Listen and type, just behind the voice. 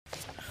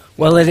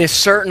Well, it is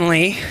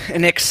certainly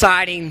an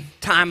exciting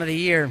time of the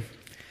year.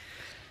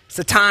 It's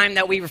a time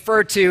that we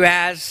refer to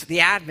as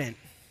the Advent,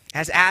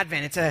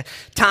 Advent. It's a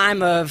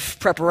time of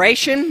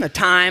preparation, a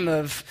time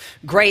of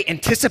great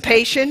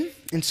anticipation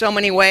in so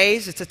many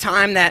ways. It's a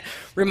time that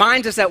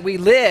reminds us that we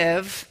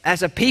live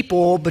as a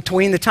people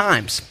between the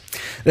times.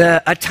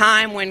 A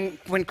time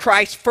when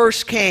Christ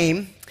first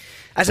came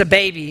as a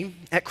baby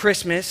at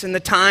Christmas, and the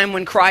time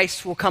when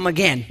Christ will come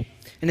again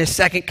in his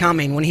second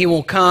coming, when he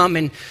will come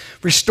and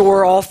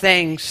restore all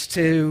things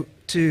to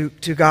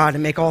God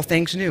and make all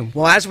things new.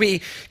 Well, as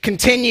we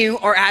continue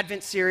our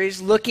Advent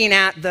series looking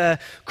at the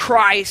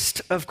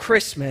Christ of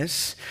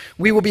Christmas,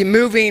 we will be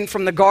moving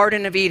from the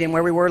Garden of Eden,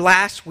 where we were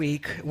last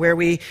week, where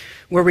we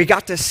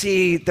got to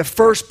see the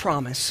first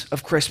promise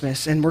of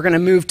Christmas, and we're going to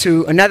move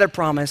to another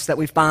promise that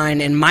we find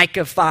in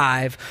Micah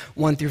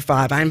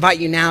 5.1-5. I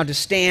invite you now to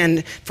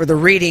stand for the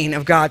reading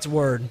of God's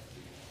Word.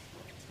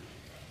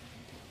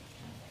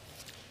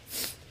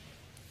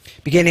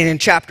 Beginning in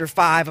chapter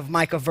 5 of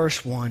Micah,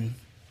 verse 1.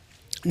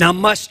 Now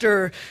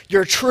muster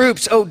your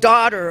troops, O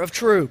daughter of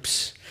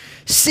troops.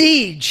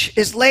 Siege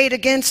is laid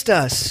against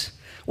us.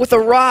 With a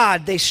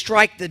rod they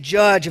strike the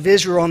judge of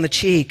Israel on the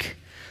cheek.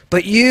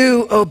 But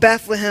you, O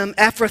Bethlehem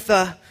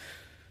Ephrathah,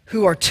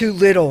 who are too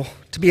little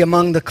to be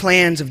among the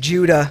clans of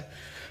Judah,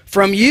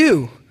 from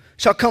you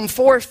shall come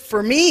forth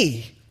for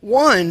me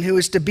one who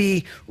is to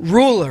be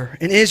ruler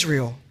in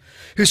Israel,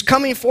 whose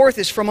coming forth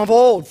is from of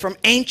old, from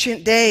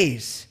ancient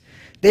days.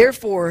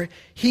 Therefore,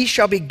 he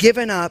shall be give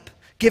them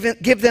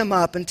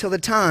up until the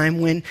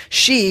time when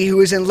she who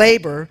is in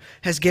labor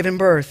has given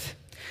birth.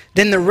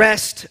 Then the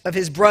rest of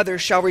his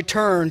brothers shall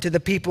return to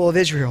the people of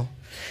Israel,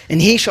 and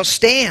he shall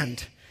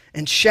stand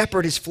and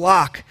shepherd his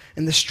flock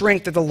in the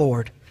strength of the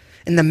Lord,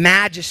 in the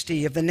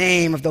majesty of the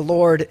name of the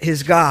Lord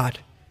his God.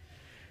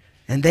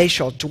 And they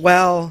shall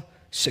dwell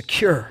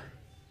secure.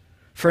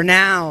 For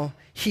now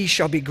he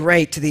shall be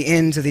great to the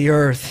ends of the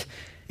earth,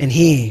 and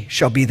he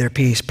shall be their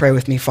peace. Pray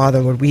with me.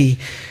 Father, Lord, we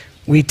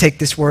take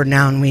this word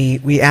now, and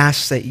we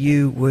ask that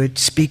you would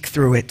speak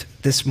through it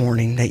this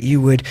morning, that you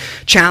would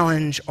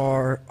challenge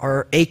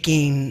our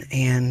aching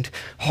and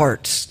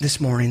hearts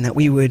this morning, that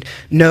we would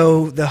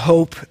know the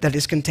hope that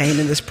is contained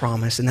in this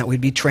promise, and that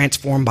we'd be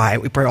transformed by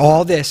it. We pray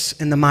all this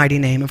in the mighty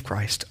name of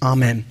Christ.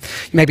 Amen.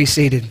 You may be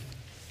seated.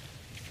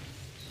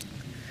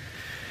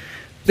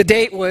 The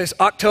date was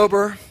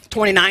October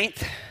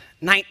 29th,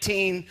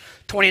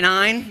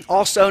 1929,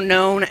 also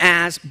known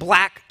as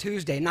Black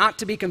Tuesday, not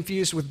to be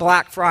confused with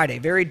Black Friday,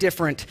 very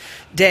different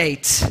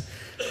dates.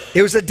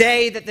 It was the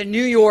day that the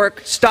New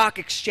York Stock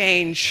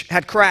Exchange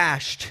had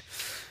crashed,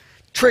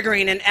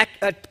 triggering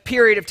a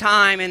period of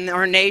time in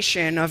our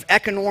nation of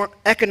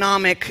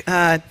economic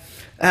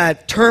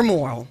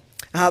turmoil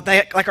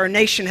like our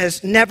nation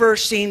has never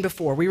seen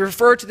before. We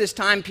refer to this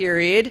time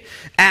period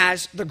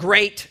as the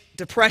Great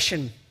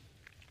Depression.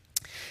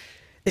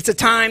 It's a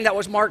time that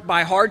was marked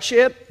by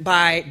hardship,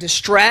 by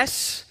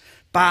distress,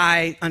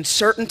 by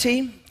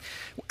uncertainty.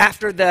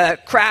 After the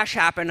crash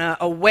happened,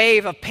 a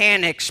wave of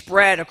panic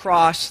spread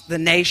across the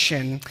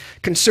nation.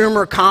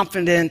 Consumer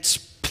confidence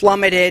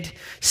plummeted,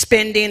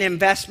 spending,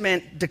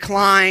 investment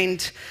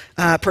declined,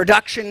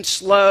 production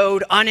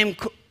slowed,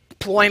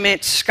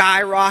 unemployment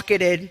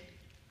skyrocketed.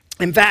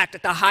 In fact,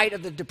 at the height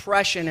of the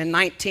Depression in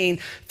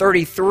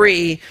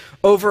 1933,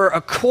 over a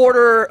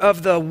quarter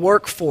of the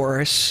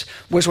workforce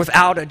was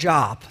without a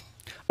job.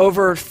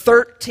 Over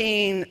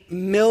 13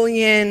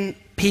 million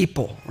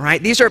people,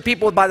 right? These are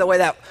people, by the way,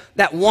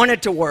 that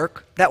wanted to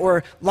work, that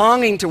were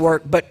longing to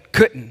work, but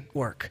couldn't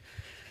work.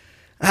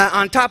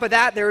 On top of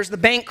that, there was the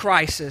bank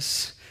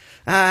crisis.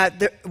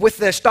 With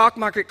the stock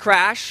market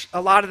crash,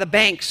 a lot of the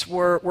banks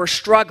were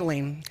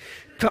struggling.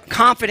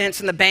 Confidence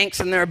in the banks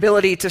and their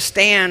ability to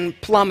stand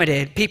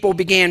plummeted. People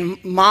began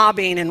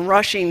mobbing and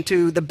rushing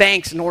to the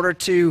banks in order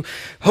to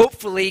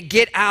hopefully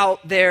get out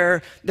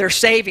their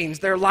savings,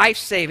 their life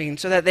savings,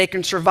 so that they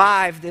can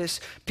survive this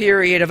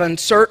period of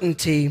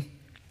uncertainty.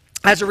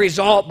 As a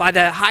result, by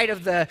the height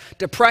of the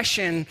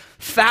Depression,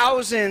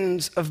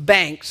 thousands of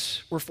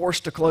banks were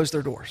forced to close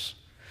their doors.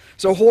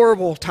 It's a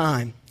horrible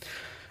time.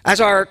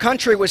 As our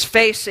country was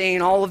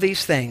facing all of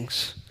these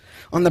things,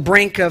 on the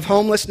brink of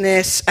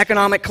homelessness,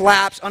 economic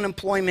collapse,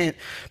 unemployment,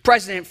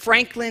 President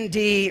Franklin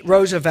D.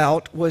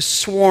 Roosevelt was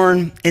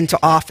sworn into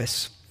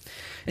office.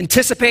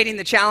 Anticipating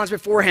the challenge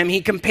before him,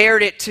 he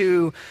compared it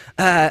to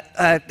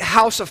a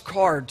house of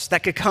cards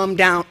that could come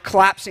down,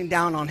 collapsing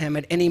down on him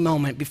at any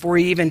moment before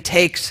he even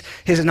takes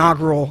his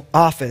inaugural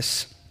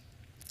office.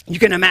 You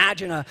can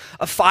imagine a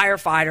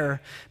firefighter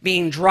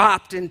being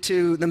dropped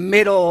into the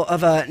middle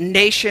of a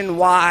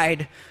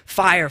nationwide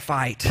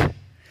firefight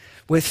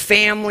with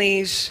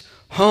families,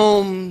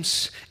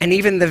 homes, and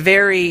even the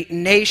very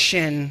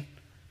nation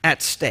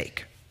at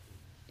stake.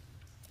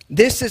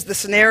 This is the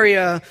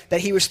scenario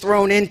that he was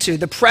thrown into.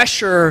 The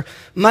pressure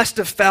must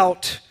have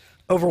felt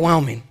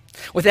overwhelming.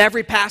 With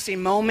every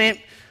passing moment,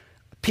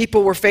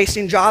 people were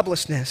facing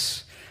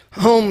joblessness.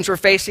 Homes were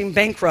facing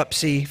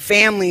bankruptcy.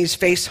 Families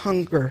faced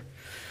hunger.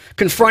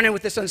 Confronted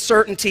with this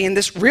uncertainty and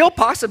this real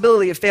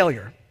possibility of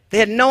failure, They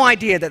had no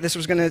idea that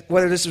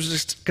whether this was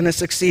going to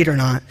succeed or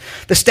not.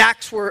 The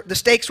stakes were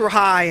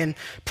high, and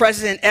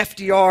President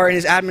FDR and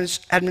his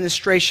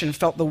administration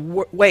felt the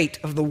weight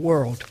of the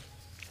world.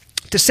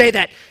 To say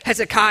that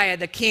Hezekiah,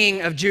 the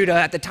king of Judah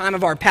at the time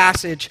of our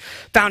passage,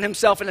 found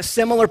himself in a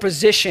similar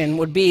position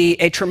would be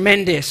a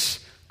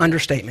tremendous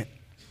understatement.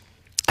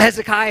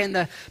 Hezekiah and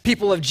the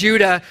people of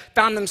Judah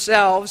found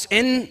themselves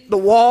in the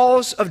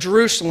walls of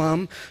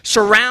Jerusalem,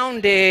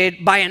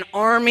 surrounded by an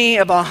army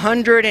of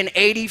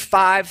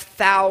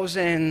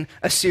 185,000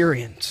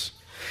 Assyrians.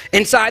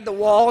 Inside the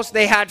walls,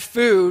 they had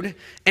food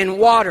and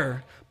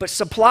water, but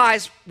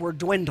supplies were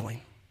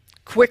dwindling,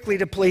 quickly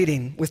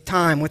depleting with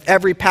time, with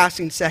every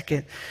passing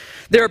second.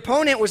 Their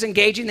opponent was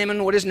engaging them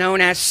in what is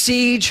known as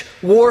siege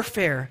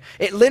warfare.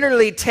 It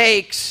literally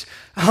takes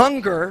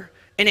hunger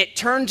and it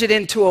turns it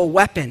into a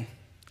weapon.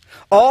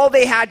 All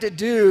they had to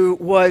do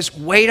was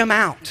wait them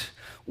out.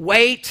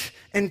 Wait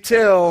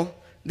until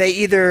they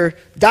either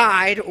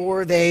died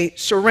or they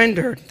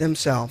surrendered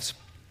themselves.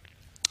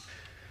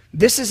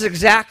 This is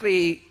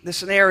exactly the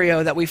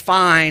scenario that we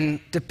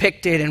find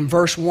depicted in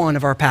verse 1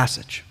 of our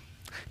passage.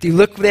 If you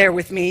look there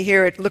with me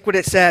here, look what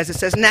it says. It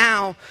says,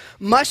 "Now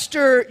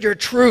muster your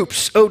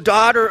troops, O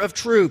daughter of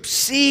troops.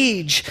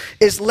 Siege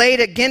is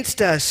laid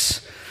against us.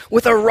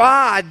 With a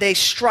rod they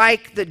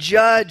strike the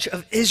judge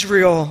of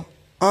Israel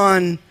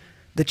on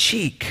the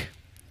cheek."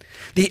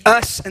 The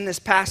us in this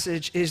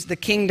passage is the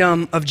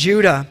kingdom of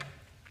Judah.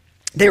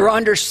 They were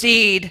under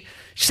siege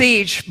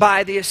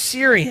by the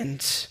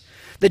Assyrians.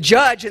 The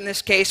judge in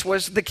this case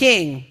was the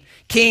king,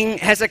 King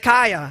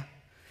Hezekiah.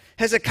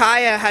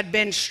 Hezekiah had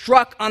been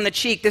struck on the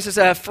cheek. This is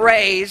a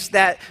phrase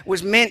that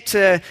was meant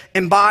to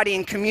embody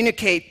and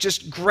communicate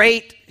just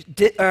great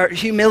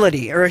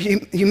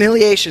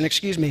humiliation,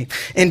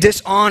 and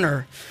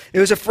dishonor. It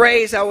was a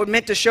phrase that was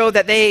meant to show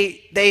that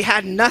they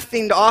had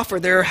nothing to offer.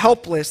 They're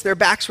helpless. Their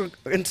backs were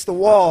against the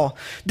wall.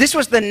 This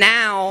was the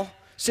now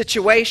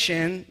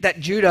situation that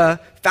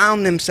Judah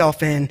found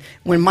themselves in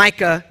when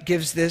Micah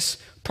gives this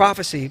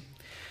prophecy.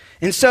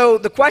 And so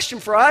the question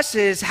for us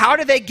is, how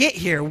did they get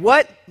here?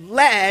 What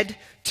led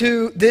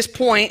to this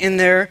point in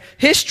their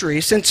history?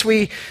 Since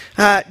we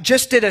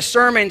just did a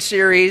sermon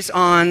series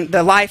on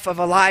the life of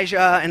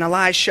Elijah and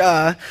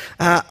Elisha,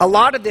 a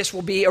lot of this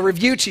will be a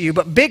review to you.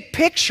 But big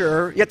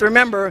picture, you have to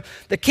remember,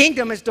 the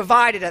kingdom is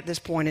divided at this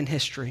point in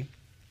history.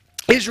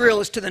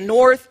 Israel is to the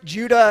north,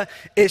 Judah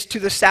is to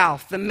the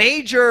south. The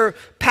major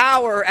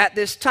power at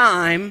this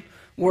time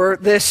were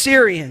the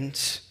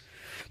Assyrians.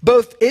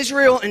 Both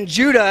Israel and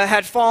Judah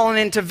had fallen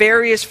into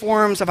various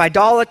forms of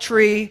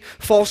idolatry,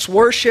 false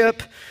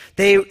worship.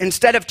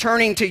 Instead of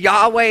turning to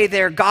Yahweh,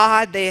 their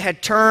God, they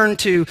had turned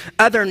to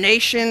other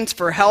nations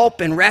for help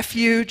and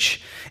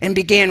refuge and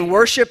began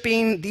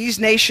worshiping these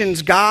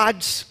nations'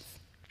 gods.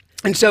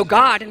 And so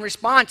God, in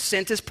response,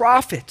 sent his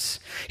prophets.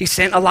 He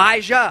sent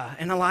Elijah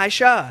and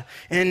Elisha,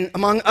 and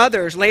among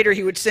others, later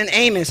he would send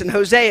Amos and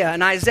Hosea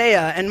and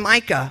Isaiah and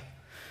Micah,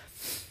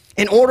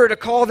 in order to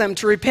call them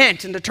to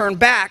repent and to turn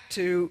back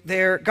to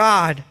their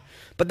God.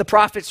 But the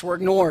prophets were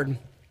ignored.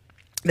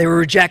 They were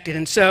rejected.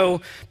 And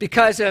so,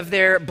 because of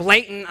their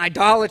blatant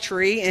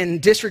idolatry and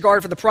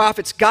disregard for the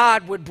prophets,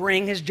 God would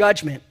bring his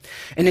judgment.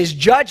 And his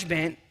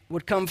judgment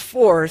would come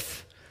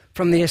forth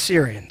from the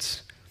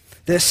Assyrians.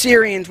 The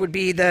Assyrians would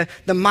be the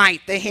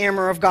might, the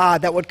hammer of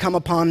God that would come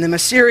upon them.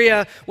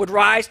 Assyria would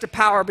rise to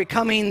power,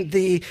 becoming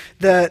the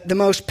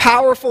most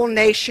powerful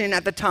nation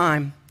at the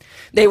time.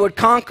 They would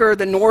conquer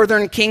the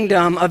northern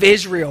kingdom of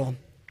Israel,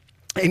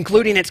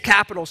 including its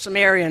capital,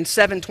 Samaria, in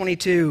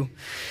 722.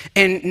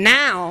 And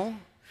now,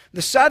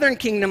 the southern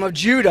kingdom of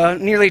Judah,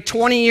 nearly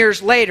 20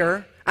 years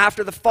later,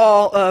 after the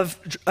fall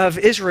of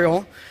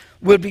Israel,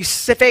 would be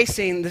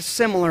facing the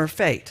similar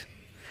fate.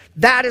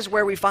 That is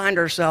where we find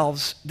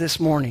ourselves this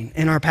morning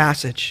in our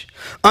passage.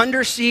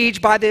 Under siege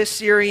by the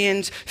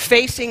Assyrians,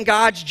 facing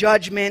God's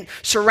judgment,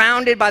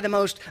 surrounded by the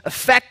most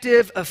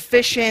effective,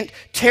 efficient,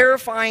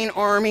 terrifying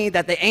army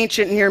that the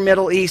ancient Near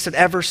Middle East had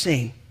ever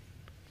seen.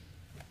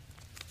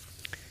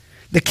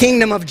 The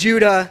kingdom of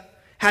Judah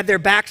had their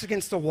backs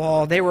against the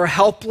wall. They were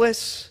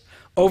helpless,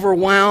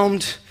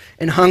 overwhelmed,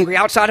 and hungry.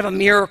 Outside of a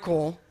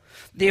miracle,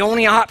 the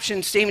only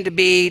option seemed to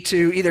be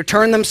to either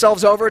turn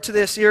themselves over to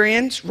the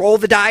Assyrians, roll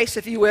the dice,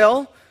 if you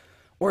will,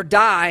 or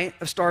die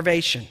of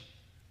starvation.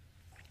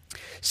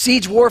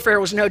 Siege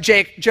warfare was no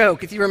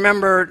joke. If you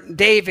remember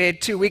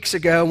David 2 weeks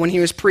ago when he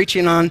was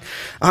preaching on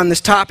this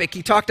topic,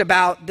 he talked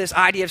about this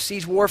idea of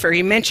siege warfare.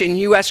 He mentioned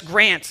U.S.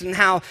 grants and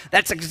how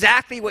that's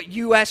exactly what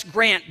U.S.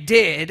 Grant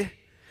did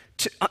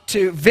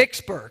to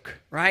Vicksburg,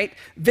 right?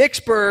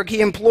 Vicksburg,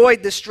 he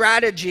employed the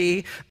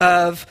strategy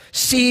of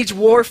siege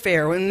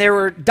warfare. And there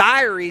were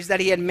diaries that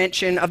he had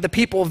mentioned of the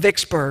people of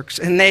Vicksburg.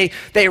 And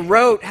they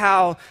wrote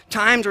how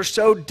times were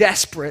so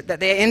desperate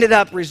that they ended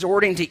up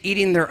resorting to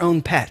eating their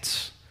own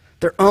pets,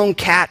 their own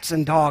cats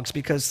and dogs,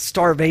 because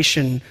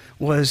starvation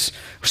was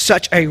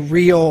such a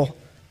real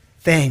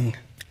thing.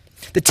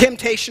 The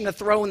temptation to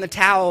throw in the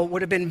towel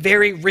would have been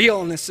very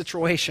real in this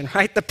situation,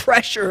 right? The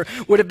pressure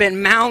would have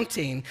been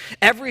mounting.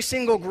 Every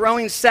single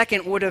growing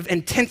second would have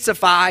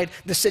intensified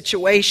the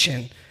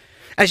situation.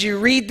 As you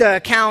read the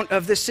account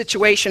of this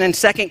situation in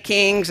 2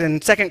 Kings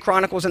and 2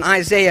 Chronicles and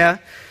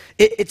Isaiah,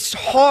 it's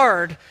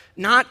hard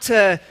not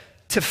to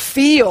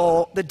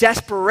feel the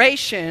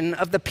desperation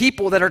of the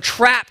people that are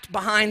trapped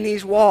behind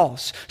these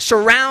walls,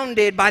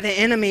 surrounded by the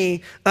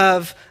enemy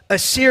of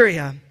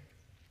Assyria.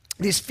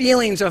 These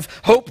feelings of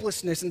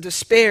hopelessness and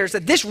despair,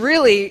 that this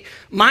really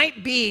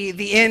might be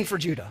the end for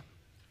Judah.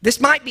 This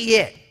might be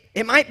it.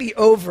 It might be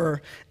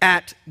over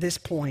at this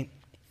point.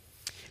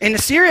 And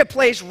Assyria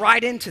plays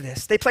right into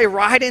this. They play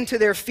right into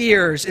their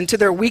fears, into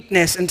their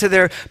weakness, into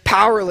their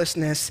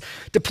powerlessness,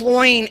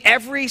 deploying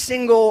every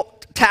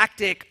single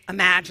tactic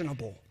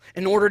imaginable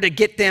in order to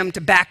get them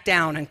to back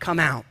down and come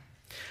out.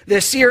 The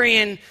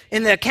Assyrian,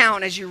 in the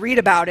account, as you read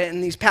about it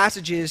in these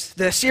passages,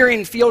 the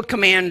Assyrian field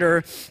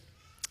commander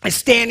is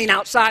standing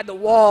outside the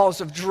walls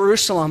of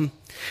Jerusalem,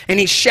 and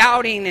he's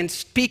shouting and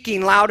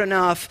speaking loud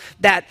enough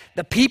that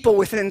the people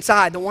within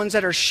inside, the ones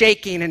that are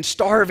shaking and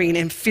starving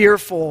and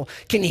fearful,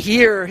 can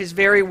hear his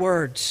very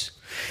words.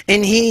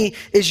 And he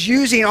is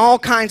using all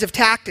kinds of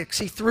tactics.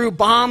 He threw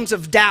bombs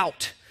of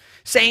doubt,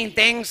 saying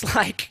things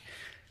like,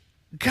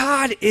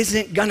 God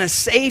isn't going to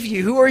save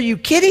you. Who are you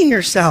kidding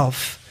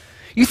yourself?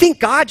 You think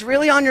God's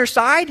really on your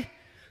side?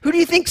 Who do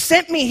you think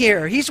sent me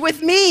here? He's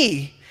with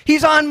me.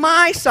 He's on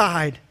my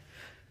side.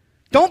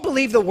 Don't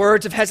believe the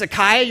words of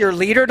Hezekiah, your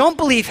leader. Don't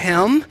believe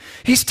him.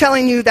 He's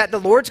telling you that the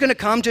Lord's going to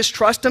come. Just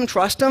trust him,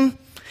 trust him.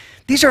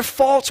 These are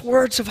false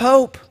words of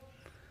hope.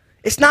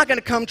 It's not going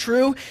to come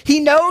true. He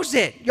knows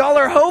it. Y'all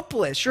are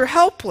hopeless. You're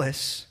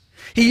helpless.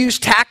 He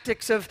used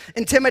tactics of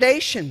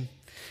intimidation,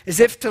 as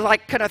if to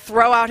kind of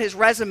throw out his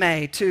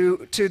resume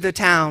to the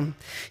town.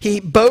 He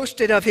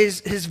boasted of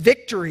his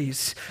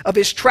victories, of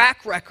his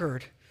track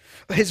record,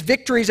 his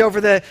victories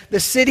over the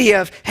city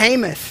of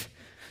Hamath,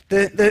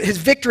 his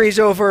victories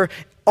over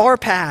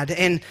Arpad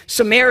and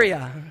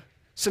Samaria.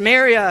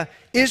 Samaria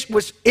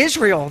was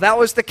Israel. That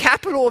was the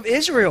capital of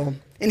Israel.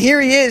 And here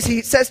he is.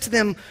 He says to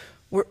them,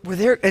 were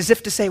there, as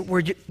if to say,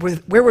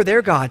 where were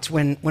their gods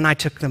when I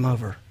took them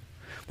over?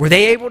 Were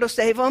they able to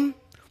save them?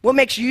 What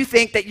makes you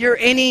think that you're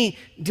any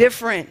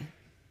different?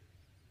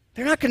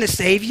 They're not going to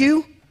save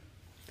you.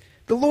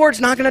 The Lord's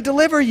not going to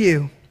deliver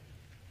you.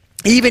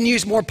 He even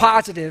used more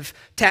positive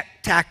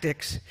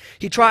tactics.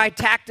 He tried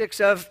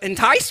tactics of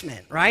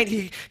enticement, right?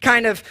 He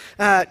kind of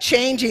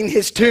changing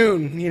his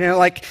tune,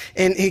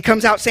 and he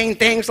comes out saying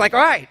things like,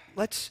 all right,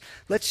 let's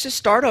just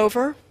start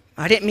over.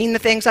 I didn't mean the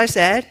things I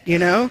said,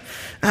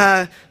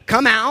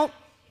 come out.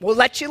 We'll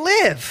let you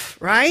live,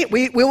 right?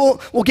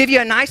 We'll give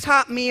you a nice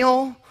hot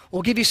meal.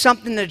 We'll give you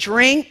something to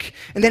drink.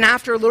 And then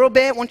after a little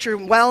bit, once you're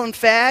well and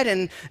fed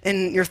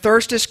and your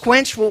thirst is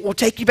quenched, we'll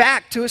take you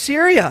back to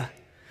Assyria.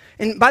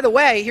 And by the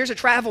way, here's a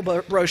travel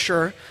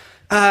brochure.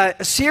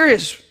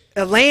 Assyria's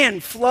a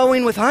land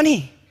flowing with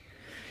honey.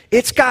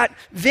 It's got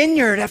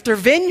vineyard after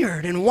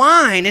vineyard and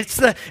wine. It's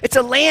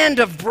a land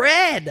of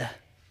bread.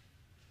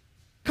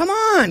 Come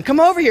on, come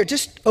over here.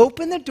 Just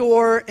open the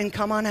door and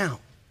come on out.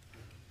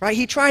 Right?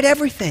 He tried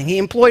everything. He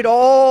employed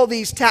all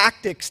these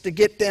tactics to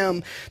get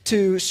them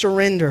to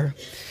surrender.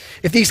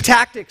 If these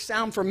tactics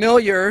sound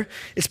familiar,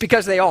 it's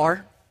because they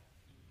are.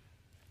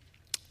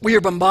 We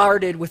are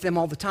bombarded with them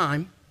all the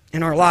time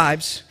in our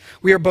lives.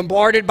 We are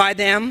bombarded by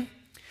them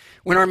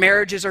when our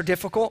marriages are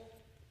difficult.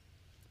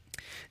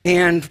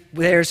 And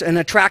there's an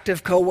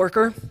attractive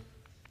coworker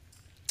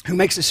who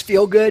makes us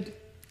feel good,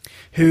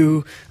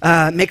 who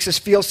makes us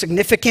feel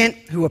significant,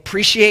 who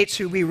appreciates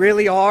who we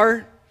really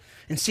are,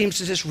 and seems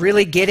to just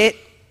really get it.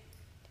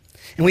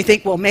 And we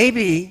think, well,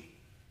 maybe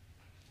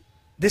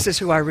this is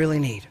who I really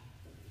need.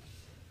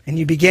 And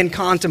you begin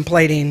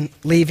contemplating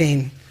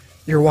leaving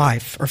your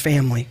wife or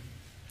family.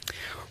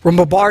 We're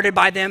bombarded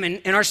by them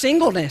in our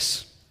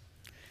singleness.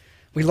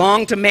 We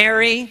long to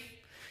marry.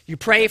 You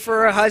pray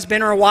for a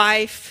husband or a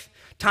wife.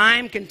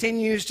 Time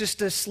continues just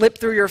to slip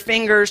through your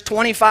fingers.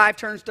 25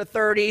 turns to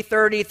 30,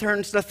 30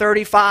 turns to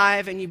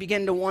 35, and you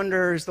begin to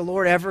wonder, is the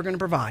Lord ever going to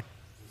provide?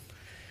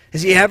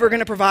 Is he ever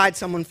going to provide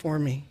someone for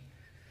me?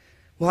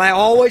 Will I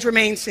always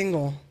remain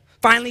single?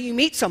 Finally, you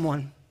meet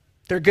someone.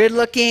 They're good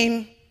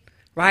looking,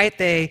 right?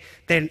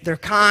 They're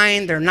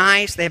kind, they're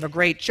nice, they have a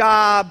great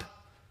job,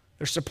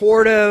 they're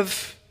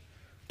supportive,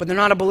 but they're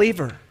not a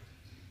believer.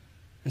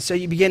 And so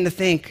you begin to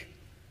think,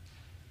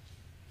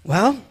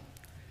 well,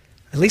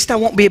 at least I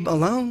won't be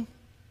alone.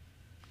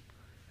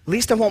 At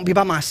least I won't be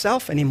by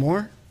myself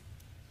anymore.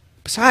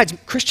 Besides,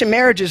 Christian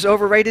marriage is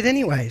overrated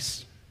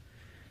anyways.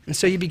 And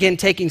so you begin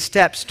taking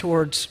steps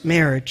towards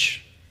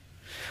marriage.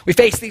 We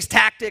face these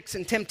tactics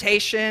and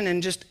temptation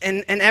and just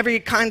in every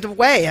kind of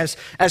way.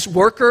 As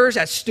workers,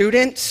 as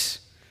students,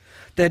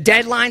 the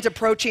deadline's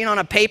approaching on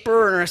a paper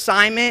or an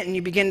assignment, and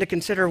you begin to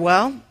consider,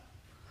 well,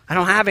 I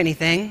don't have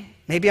anything.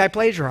 Maybe I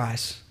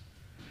plagiarize.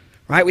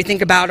 Right? We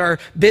think about our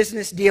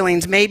business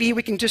dealings. Maybe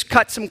we can just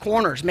cut some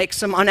corners, make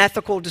some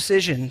unethical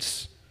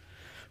decisions.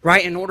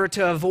 right, in order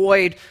to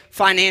avoid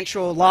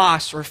financial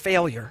loss or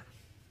failure.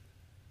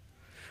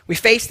 We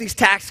face these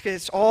tax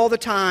cuts all the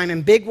time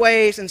in big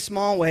ways and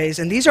small ways,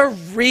 and these are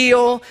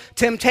real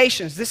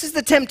temptations. This is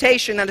the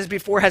temptation that is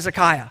before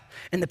Hezekiah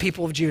and the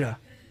people of Judah.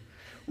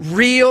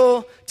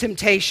 Real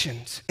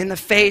temptations in the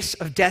face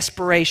of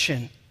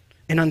desperation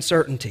and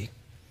uncertainty.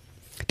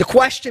 The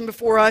question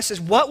before us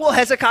is, what will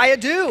Hezekiah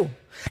do?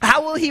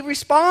 How will he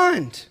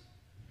respond?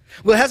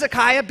 Will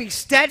Hezekiah be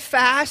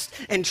steadfast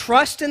and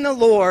trust in the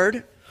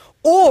Lord,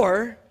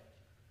 or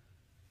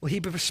will he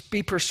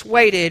be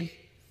persuaded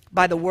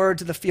by the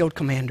words of the field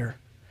commander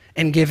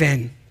and give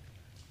in?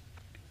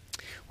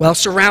 Well,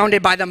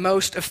 surrounded by the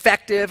most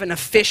effective and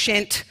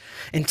efficient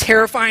and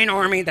terrifying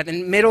army that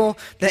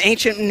the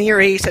ancient Near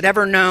East had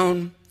ever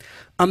known,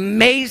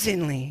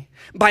 amazingly,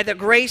 by the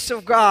grace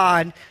of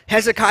God,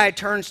 Hezekiah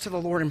turns to the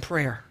Lord in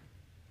prayer.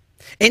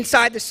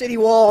 Inside the city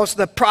walls,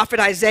 the prophet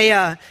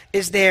Isaiah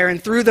is there,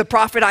 and through the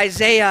prophet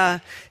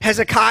Isaiah,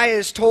 Hezekiah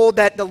is told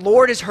that the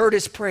Lord has heard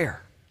his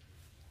prayer.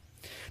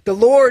 The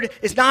Lord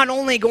is not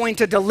only going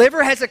to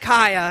deliver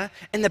Hezekiah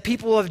and the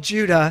people of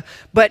Judah,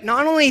 but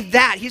not only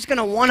that, he's going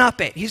to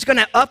one-up it. He's going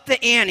to up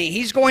the ante.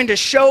 He's going to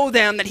show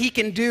them that he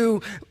can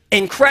do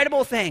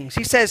incredible things.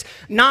 He says,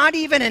 not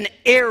even an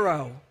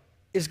arrow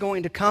is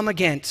going to come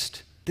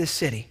against this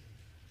city.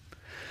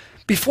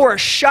 Before a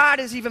shot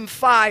is even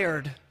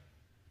fired,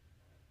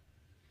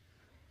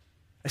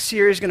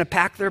 Assyria is going to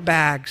pack their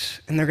bags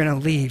and they're going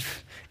to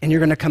leave, and you're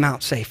going to come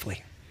out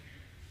safely.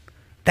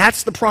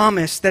 That's the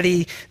promise that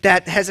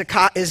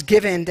Hezekiah is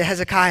given to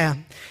Hezekiah.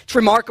 It's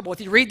remarkable.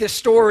 If you read this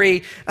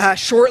story,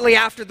 shortly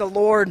after the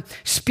Lord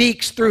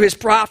speaks through his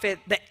prophet,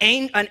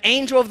 an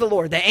angel of the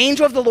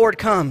Lord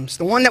comes,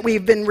 the one that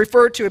we've been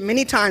referred to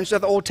many times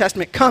throughout the Old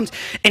Testament, comes,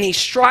 and he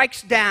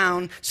strikes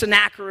down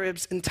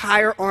Sennacherib's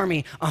entire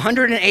army,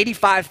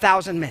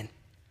 185,000 men.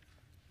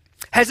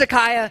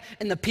 Hezekiah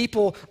and the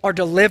people are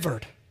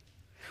delivered.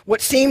 What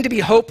seemed to be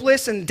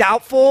hopeless and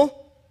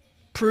doubtful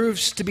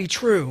proves to be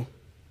true.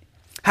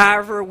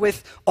 However,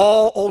 with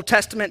all Old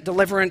Testament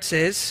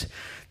deliverances,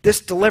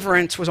 this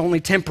deliverance was only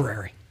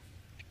temporary.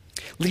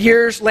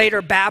 Years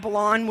later,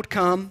 Babylon would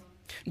come.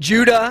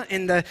 Judah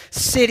and the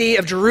city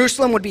of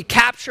Jerusalem would be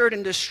captured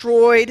and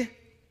destroyed,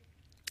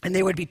 and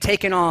they would be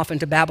taken off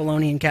into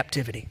Babylonian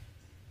captivity.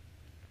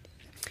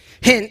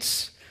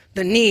 Hence,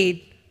 the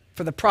need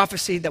for the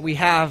prophecy that we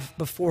have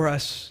before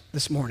us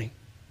this morning.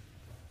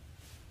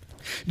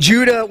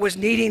 Judah was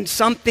in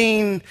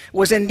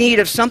need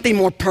of something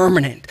more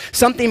permanent,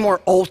 something more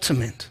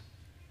ultimate.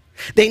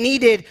 They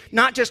needed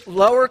not just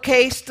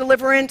lowercase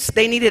deliverance,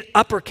 they needed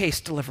uppercase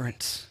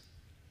deliverance.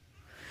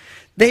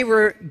 They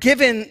were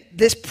given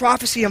this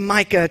prophecy of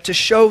Micah to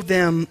show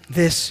them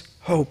this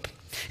hope.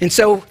 And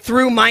so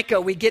through Micah,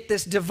 we get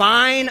this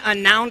divine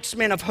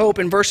announcement of hope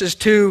in verses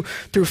 2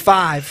 through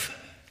 5.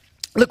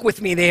 Look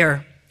with me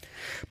there.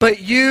 But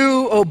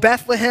you, O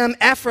Bethlehem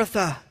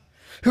Ephrathah,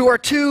 who are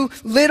too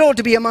little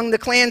to be among the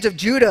clans of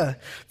Judah,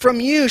 from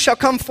you shall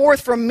come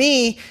forth from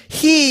me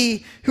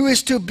he who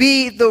is to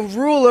be the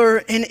ruler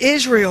in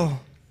Israel,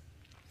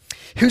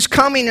 whose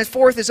coming is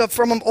forth is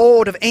from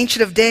old, of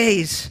ancient of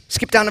days.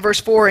 Skip down to verse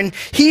 4. And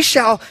he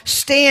shall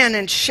stand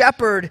and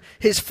shepherd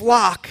his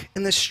flock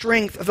in the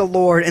strength of the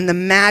Lord and the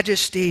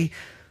majesty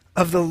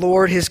of the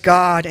Lord his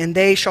God, and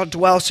they shall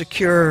dwell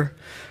secure.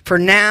 For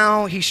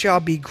now he shall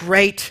be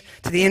great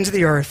to the ends of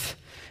the earth,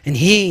 and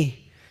he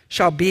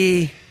shall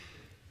be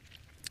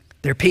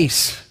their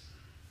peace.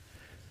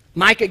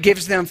 Micah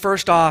gives them,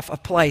 first off, a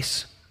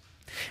place.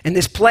 And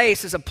this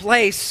place is a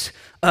place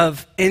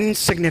of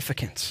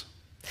insignificance.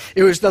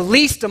 It was the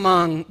least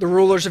among the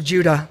rulers of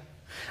Judah.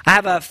 I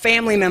have a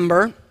family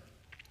member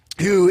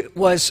who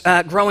was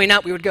growing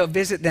up, we would go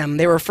visit them.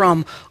 They were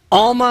from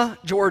Alma,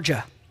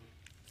 Georgia.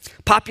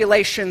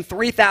 Population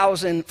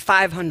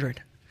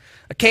 3,500.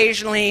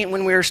 Occasionally,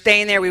 when we were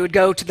staying there, we would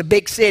go to the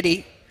big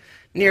city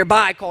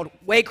nearby called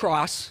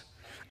Waycross,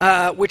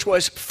 which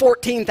was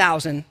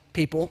 14,000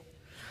 people.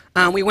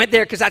 We went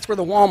there because that's where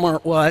the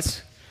Walmart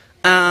was,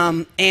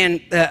 and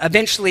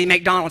eventually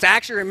McDonald's. I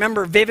actually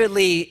remember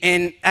vividly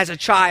as a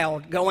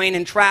child going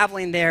and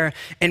traveling there,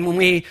 and when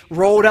we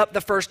rolled up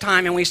the first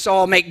time and we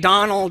saw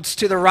McDonald's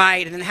to the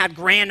right and it had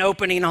grand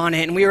opening on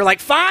it, and we were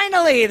like,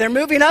 finally, they're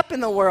moving up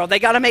in the world. They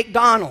got a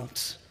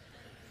McDonald's.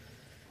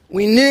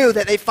 We knew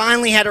that they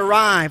finally had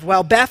arrived.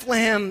 Well,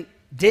 Bethlehem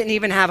didn't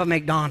even have a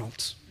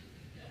McDonald's.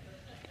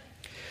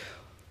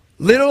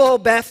 Little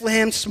old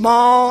Bethlehem,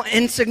 small,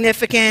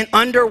 insignificant,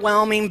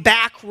 underwhelming,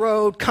 back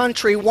road,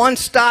 country,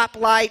 one-stop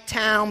light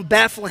town,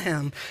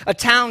 Bethlehem. A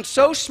town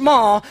so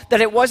small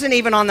that it wasn't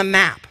even on the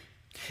map.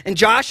 In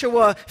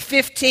Joshua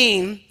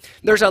 15,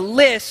 there's a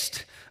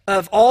list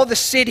of all the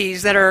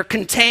cities that are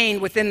contained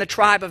within the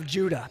tribe of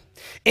Judah.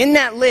 In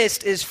that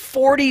list is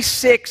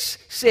 46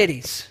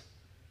 cities.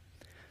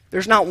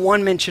 There's not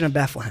one mention of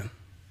Bethlehem.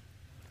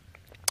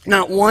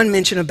 Not one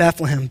mention of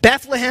Bethlehem.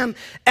 Bethlehem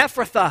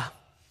Ephrathah.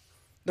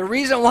 The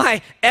reason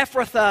why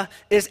Ephrathah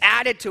is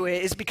added to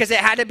it is because it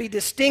had to be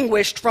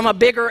distinguished from a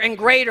bigger and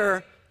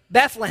greater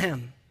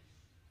Bethlehem.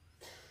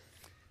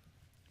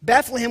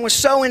 Bethlehem was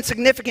so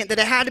insignificant that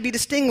it had to be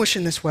distinguished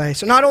in this way.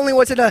 So not only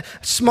was it a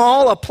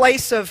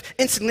place of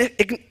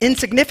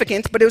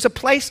insignificance, but it was a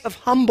place of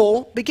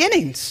humble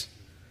beginnings.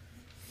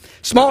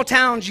 Small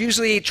towns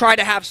usually try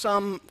to have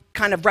some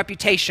kind of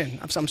reputation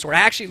of some sort. I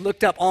actually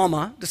looked up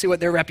Alma to see what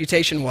their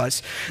reputation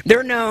was.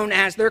 They're known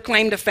as, their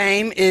claim to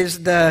fame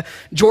is the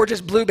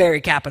Georgia's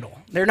blueberry capital.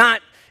 They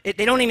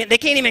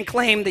can't even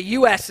claim the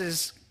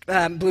U.S.'s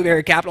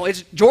blueberry capital.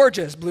 It's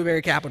Georgia's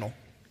blueberry capital.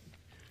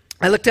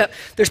 I looked up,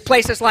 there's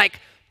places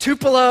like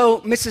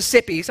Tupelo,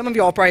 Mississippi. Some of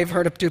you all probably have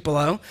heard of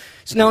Tupelo.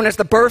 It's known as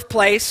the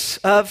birthplace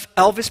of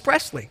Elvis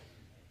Presley.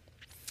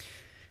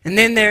 And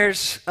then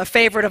there's a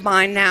favorite of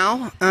mine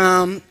now,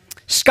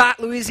 Scott,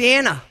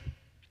 Louisiana,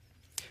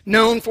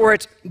 known for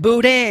its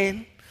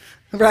boudin,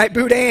 right,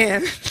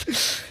 boudin,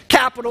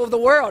 capital of the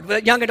world.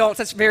 But young adults,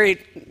 that's very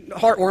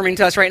heartwarming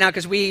to us right now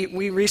because we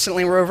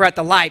recently were over at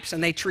the Lipes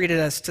and they treated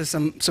us to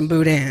some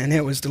boudin and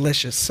it was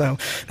delicious. So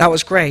that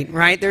was great,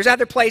 right? There's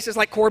other places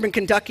like Corbin,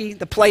 Kentucky,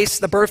 the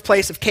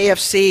birthplace of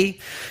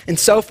KFC and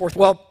so forth.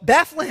 Well,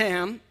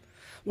 Bethlehem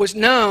was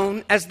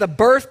known as the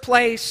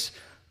birthplace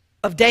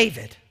of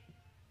David.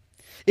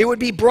 It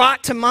would have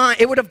brought to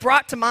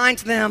mind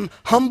to them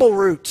humble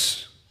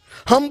roots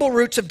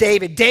of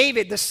David.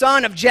 David, the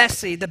son of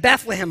Jesse, the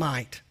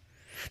Bethlehemite,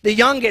 the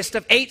youngest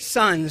of 8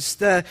 sons,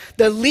 the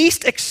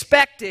least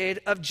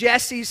expected of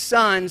Jesse's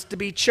sons to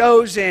be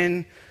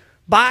chosen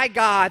by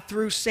God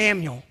through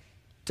Samuel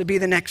to be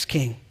the next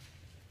king.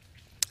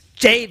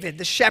 David,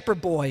 the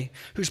shepherd boy,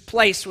 whose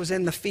place was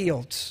in the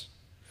fields.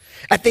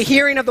 At the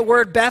hearing of the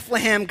word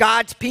Bethlehem,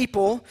 God's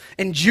people,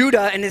 and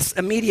Judah in its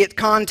immediate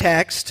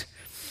context,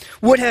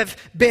 would have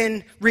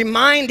been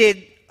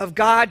reminded of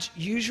God's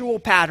usual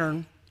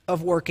pattern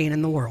of working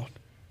in the world.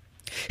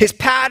 His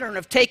pattern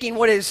of taking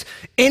what is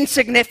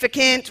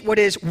insignificant, what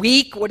is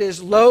weak, what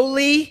is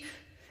lowly,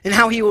 and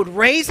how he would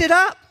raise it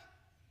up,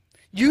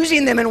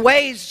 using them in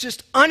ways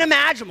just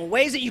unimaginable,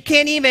 ways that you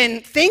can't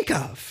even think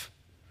of,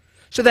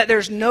 so that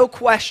there's no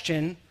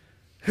question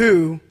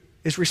who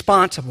is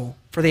responsible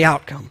for the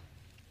outcome.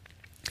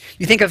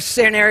 You think of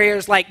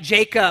scenarios like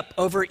Jacob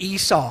over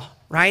Esau,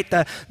 right?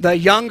 The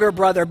younger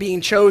brother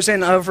being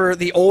chosen over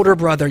the older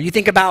brother. You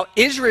think about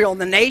Israel and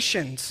the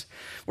nations.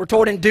 We're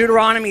told in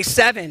Deuteronomy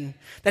 7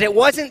 that it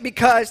wasn't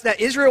because that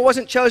Israel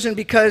wasn't chosen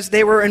because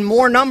they were in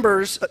more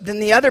numbers than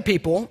the other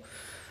people,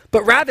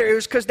 but rather it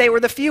was because they were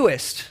the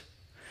fewest.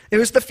 It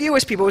was the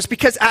fewest people. It was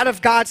because out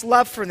of God's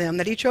love for them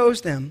that he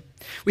chose them.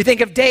 We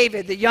think of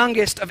David, the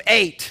youngest of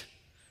 8,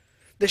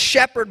 the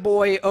shepherd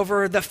boy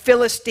over the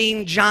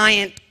Philistine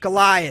giant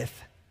Goliath.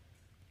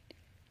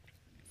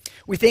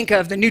 We think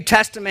of the New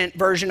Testament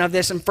version of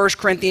this in 1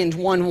 Corinthians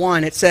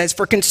 1:1. It says,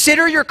 "For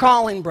consider your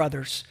calling,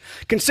 brothers.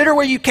 Consider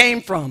where you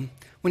came from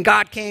when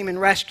God came and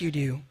rescued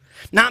you.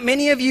 Not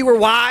many of you were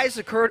wise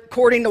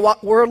according to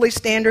worldly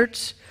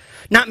standards.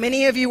 Not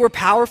many of you were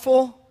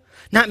powerful.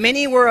 Not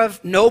many were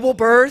of noble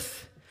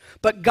birth.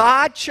 But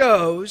God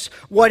chose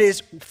what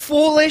is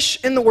foolish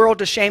in the world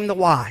to shame the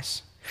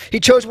wise. He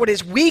chose what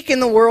is weak in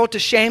the world to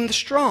shame the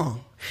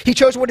strong. He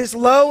chose what is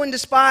low and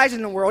despised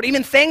in the world,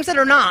 even things that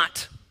are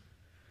not,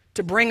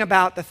 to bring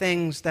about the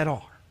things that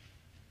are."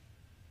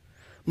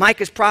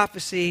 Micah's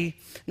prophecy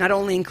not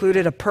only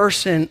included a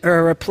person,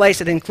 or a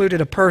place, it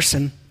included a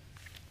person.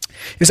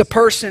 It was a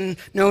person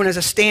known as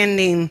a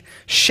standing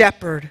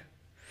shepherd.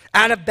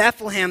 Out of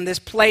Bethlehem, this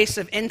place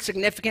of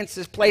insignificance,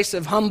 this place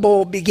of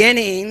humble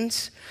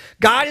beginnings,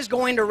 God is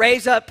going to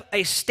raise up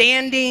a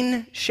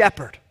standing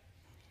shepherd.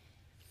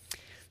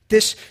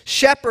 This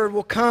shepherd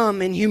will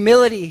come in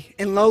humility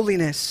and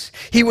lowliness.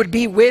 He would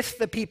be with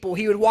the people.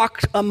 He would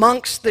walk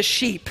amongst the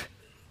sheep.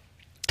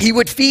 He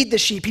would feed the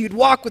sheep. He would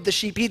walk with the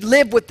sheep. He'd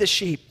live with the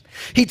sheep.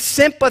 He'd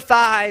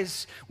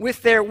sympathize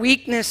with their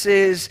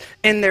weaknesses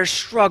and their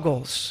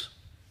struggles.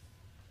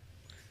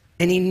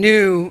 And he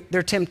knew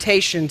their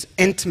temptations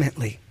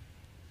intimately.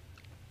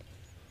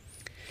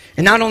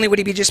 And not only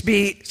would he just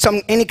be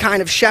any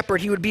kind of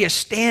shepherd, he would be a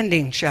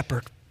standing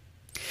shepherd.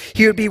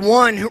 He would be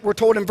one, who we're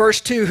told in verse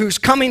 2, whose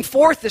coming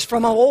forth is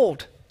from of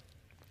old.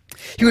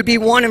 He would be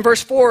one in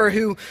verse 4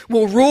 who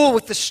will rule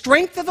with the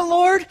strength of the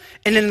Lord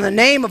and in the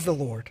name of the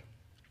Lord.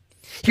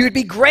 He would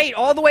be great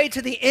all the way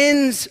to the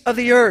ends of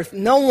the earth.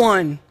 No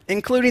one,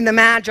 including the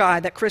Magi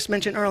that Chris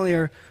mentioned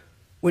earlier,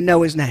 would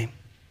know his name.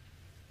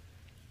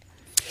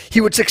 He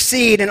would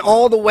succeed in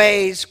all the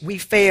ways we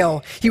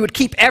fail. He would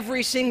keep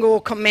every single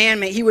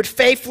commandment. He would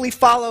faithfully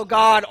follow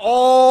God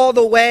all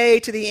the way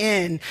to the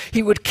end.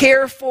 He would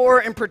care for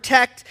and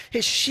protect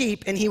his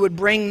sheep, and he would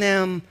bring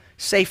them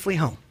safely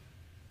home.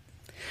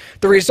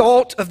 The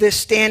result of this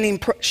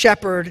standing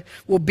shepherd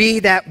will be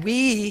that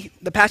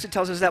the passage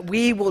tells us that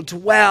we will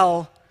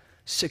dwell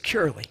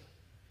securely.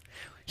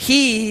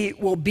 He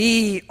will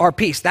be our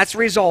peace. That's the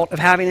result of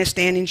having a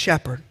standing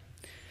shepherd.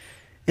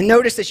 And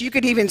notice this, you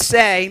could even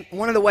say,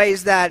 one of the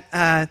ways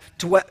that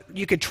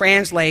you could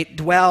translate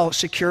dwell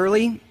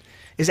securely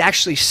is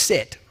actually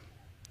sit.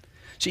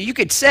 So you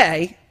could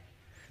say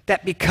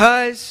that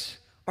because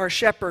our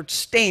shepherd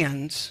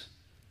stands,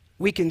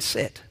 we can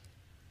sit.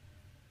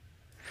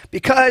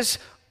 Because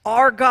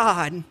our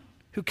God,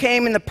 who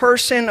came in the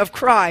person of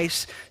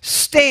Christ,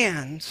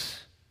 stands,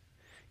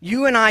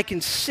 you and I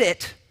can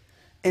sit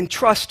and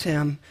trust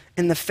him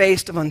in the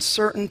face of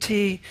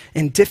uncertainty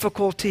and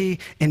difficulty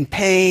and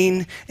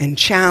pain and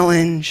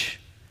challenge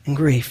and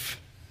grief.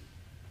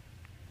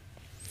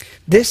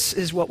 This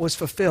is what was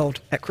fulfilled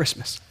at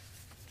Christmas.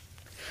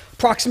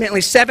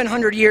 Approximately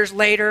 700 years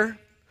later,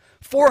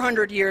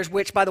 400 years,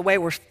 which, by the way,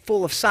 were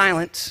full of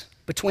silence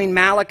between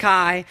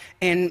Malachi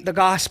and the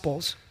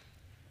Gospels.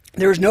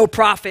 There was no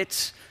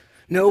prophets,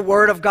 no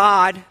word of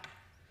God,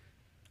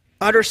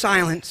 utter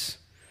silence.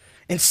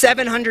 In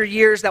 700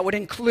 years, that would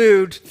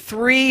include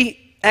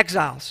 3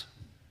 exiles.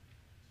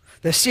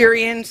 The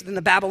Assyrians, then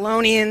the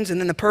Babylonians, and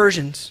then the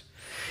Persians.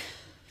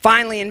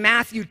 Finally, in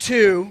Matthew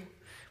 2,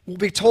 we'll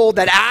be told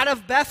that out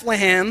of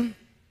Bethlehem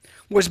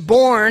was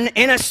born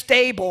in a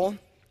stable,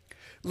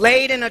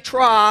 laid in a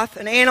trough,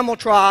 an animal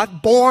trough,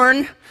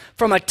 born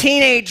from a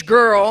teenage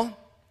girl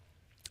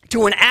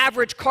to an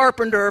average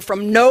carpenter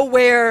from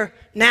nowhere,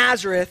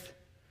 Nazareth.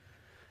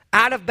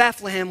 Out of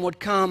Bethlehem would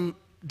come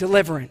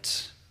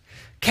deliverance.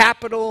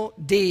 Capital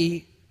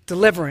D,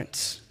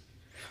 deliverance.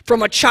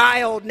 From a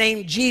child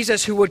named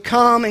Jesus who would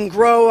come and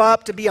grow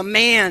up to be a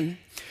man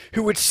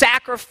who would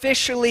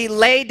sacrificially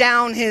lay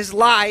down his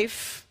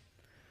life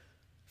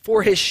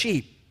for his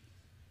sheep,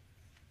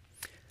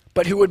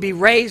 but who would be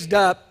raised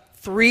up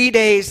 3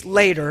 days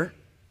later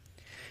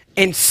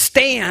and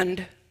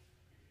stand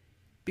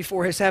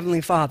before his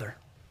heavenly Father.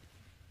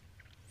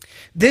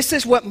 This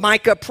is what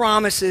Micah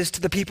promises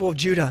to the people of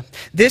Judah.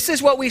 This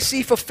is what we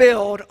see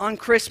fulfilled on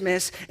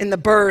Christmas in the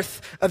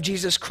birth of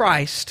Jesus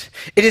Christ.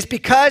 It is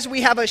because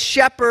we have a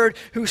shepherd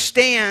who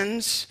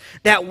stands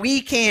that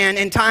we can,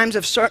 in times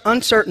of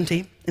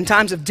uncertainty, in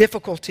times of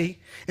difficulty,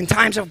 in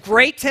times of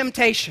great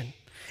temptation,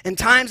 in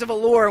times of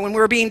allure, when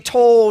we're being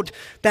told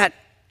that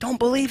don't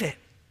believe it,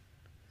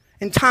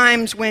 in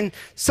times when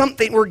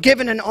we're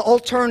given an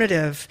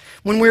alternative,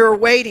 when we're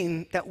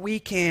waiting, that we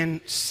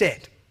can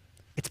sit.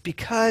 It's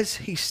because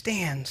he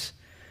stands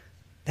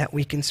that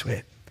we can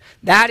sit.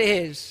 That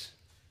is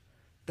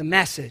the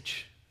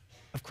message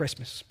of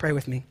Christmas. Pray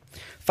with me.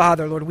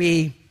 Father, Lord,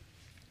 we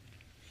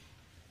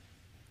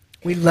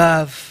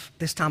love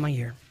this time of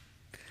year.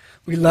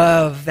 We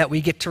love that we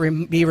get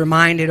to be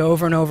reminded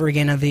over and over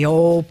again of the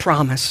old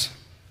promise.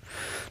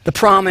 The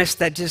promise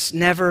that just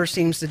never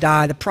seems to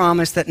die. The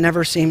promise that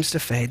never seems to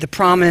fade. The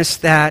promise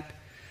that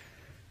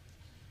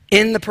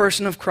in the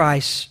person of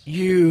Christ,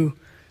 you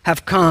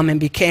have come and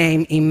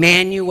became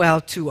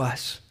Emmanuel to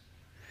us.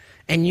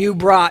 And you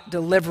brought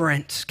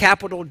deliverance,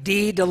 capital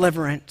D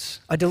deliverance,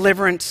 a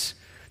deliverance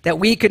that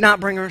we could not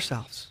bring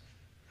ourselves,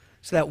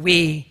 so that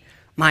we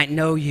might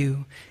know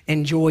you,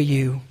 enjoy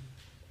you,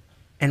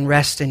 and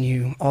rest in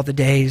you all the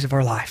days of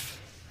our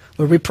life.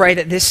 Lord, we pray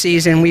that this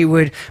season we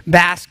would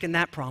bask in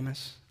that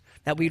promise,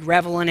 that we'd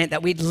revel in it,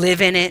 that we'd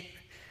live in it,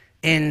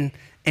 in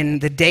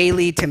the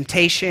daily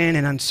temptation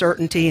and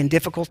uncertainty and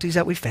difficulties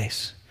that we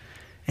face,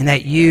 and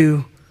that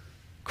you,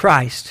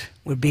 Christ,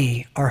 would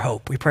be our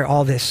hope. We pray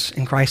all this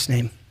in Christ's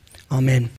name. Amen.